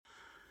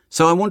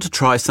So I want to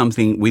try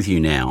something with you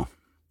now.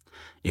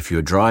 If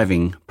you're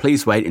driving,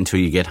 please wait until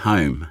you get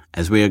home,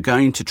 as we are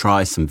going to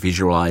try some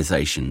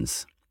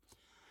visualizations.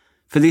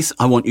 For this,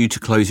 I want you to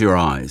close your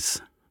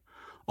eyes.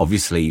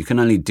 Obviously, you can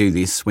only do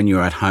this when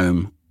you're at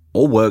home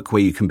or work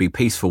where you can be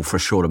peaceful for a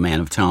short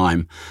amount of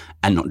time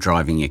and not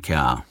driving your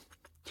car.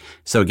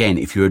 So again,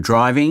 if you're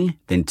driving,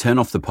 then turn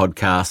off the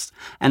podcast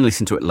and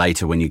listen to it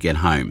later when you get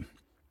home.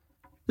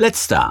 Let's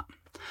start.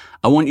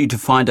 I want you to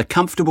find a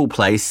comfortable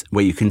place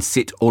where you can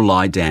sit or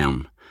lie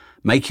down.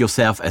 Make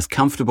yourself as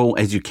comfortable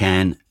as you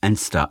can and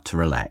start to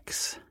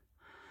relax.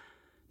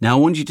 Now I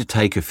want you to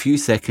take a few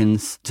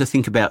seconds to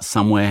think about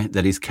somewhere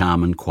that is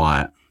calm and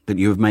quiet, that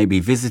you have maybe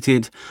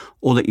visited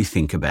or that you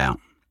think about.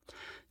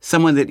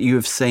 Somewhere that you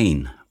have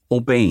seen or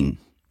been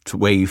to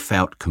where you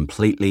felt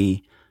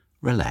completely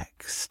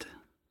relaxed.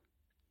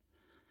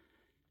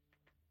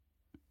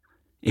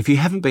 If you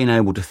haven't been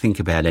able to think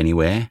about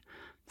anywhere,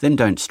 then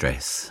don't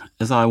stress,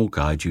 as I will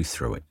guide you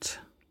through it.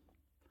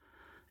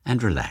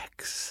 And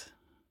relax.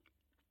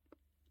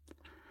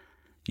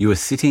 You are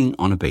sitting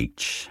on a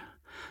beach.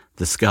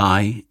 The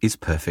sky is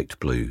perfect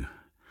blue.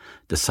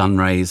 The sun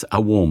rays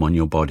are warm on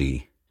your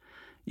body.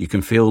 You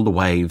can feel the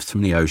waves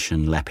from the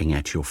ocean lapping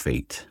at your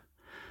feet.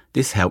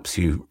 This helps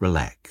you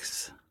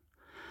relax.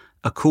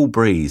 A cool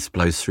breeze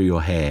blows through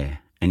your hair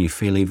and you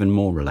feel even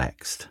more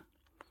relaxed.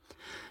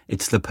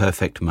 It's the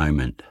perfect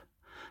moment.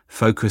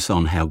 Focus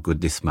on how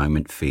good this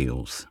moment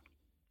feels.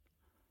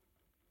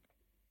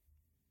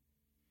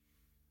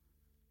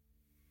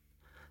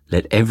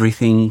 Let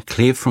everything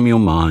clear from your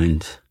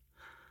mind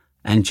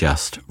and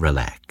just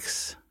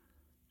relax.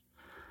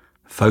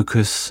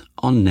 Focus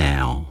on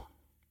now.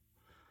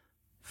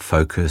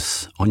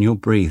 Focus on your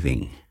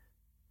breathing,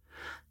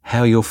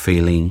 how you're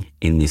feeling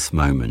in this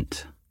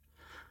moment.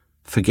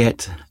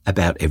 Forget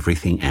about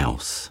everything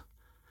else.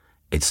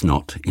 It's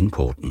not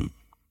important.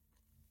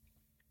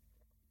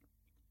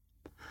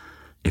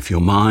 If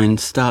your mind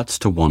starts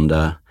to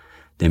wander,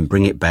 then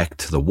bring it back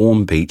to the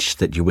warm beach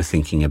that you were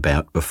thinking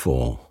about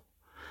before,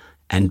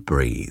 and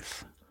breathe.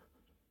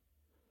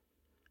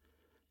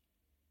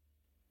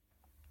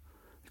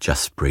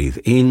 Just breathe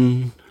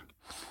in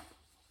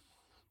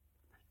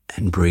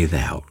and breathe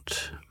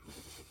out.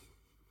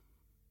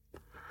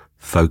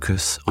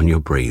 Focus on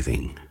your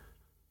breathing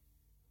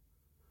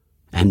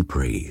and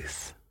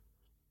breathe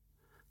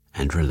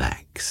and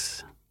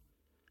relax.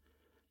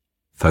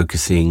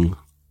 Focusing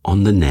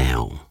on the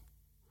now,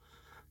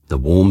 the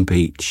warm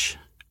beach,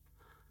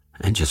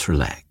 and just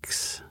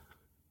relax.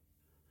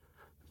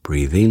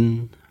 Breathe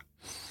in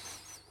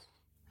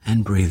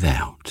and breathe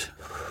out.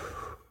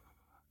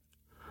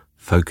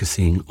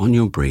 Focusing on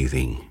your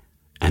breathing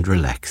and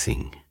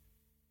relaxing.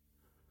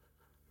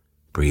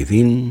 Breathe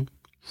in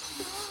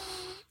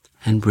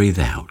and breathe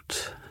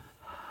out.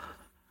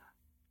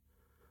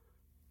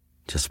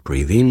 Just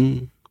breathe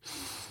in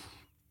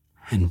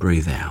and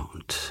breathe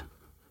out.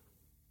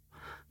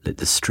 Let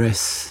the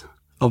stress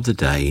of the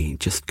day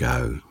just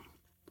go.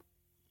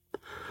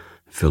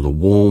 Feel the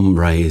warm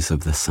rays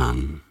of the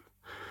sun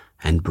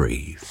and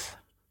breathe.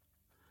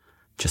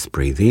 Just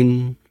breathe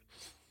in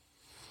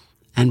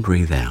and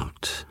breathe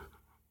out.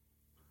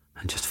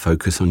 And just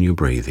focus on your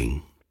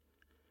breathing.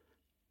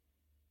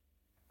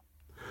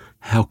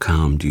 How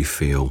calm do you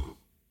feel?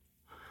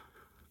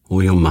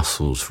 All your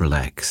muscles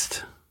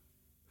relaxed.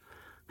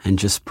 And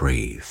just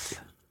breathe.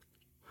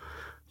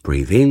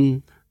 Breathe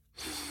in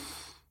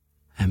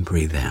and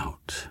breathe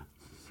out.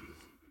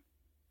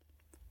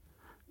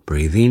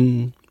 Breathe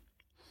in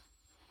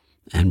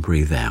and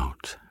breathe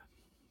out.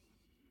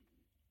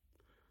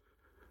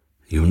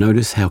 You'll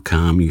notice how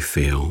calm you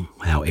feel,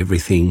 how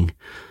everything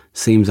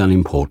seems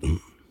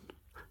unimportant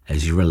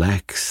as you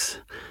relax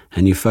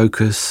and you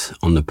focus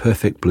on the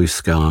perfect blue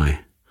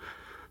sky,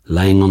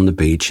 laying on the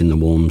beach in the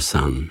warm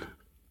sun.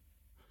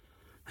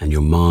 And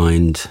your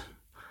mind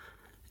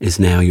is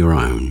now your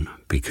own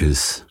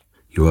because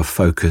you are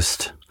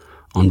focused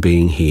on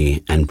being here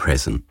and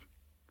present.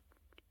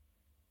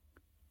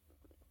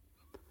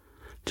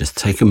 Just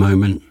take a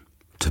moment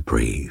to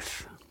breathe.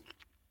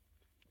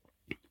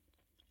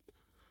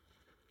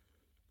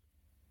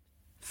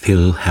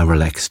 Feel how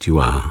relaxed you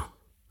are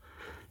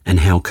and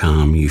how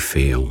calm you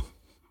feel.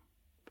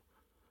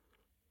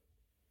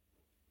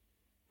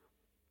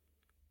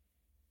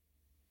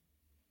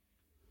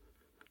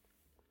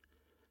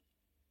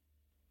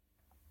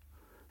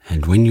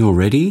 And when you're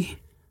ready,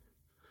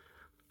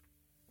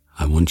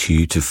 I want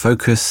you to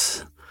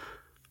focus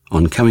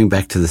on coming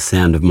back to the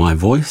sound of my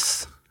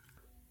voice.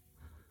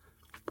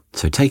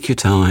 So take your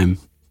time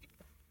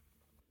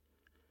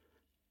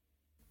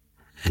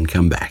and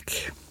come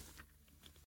back.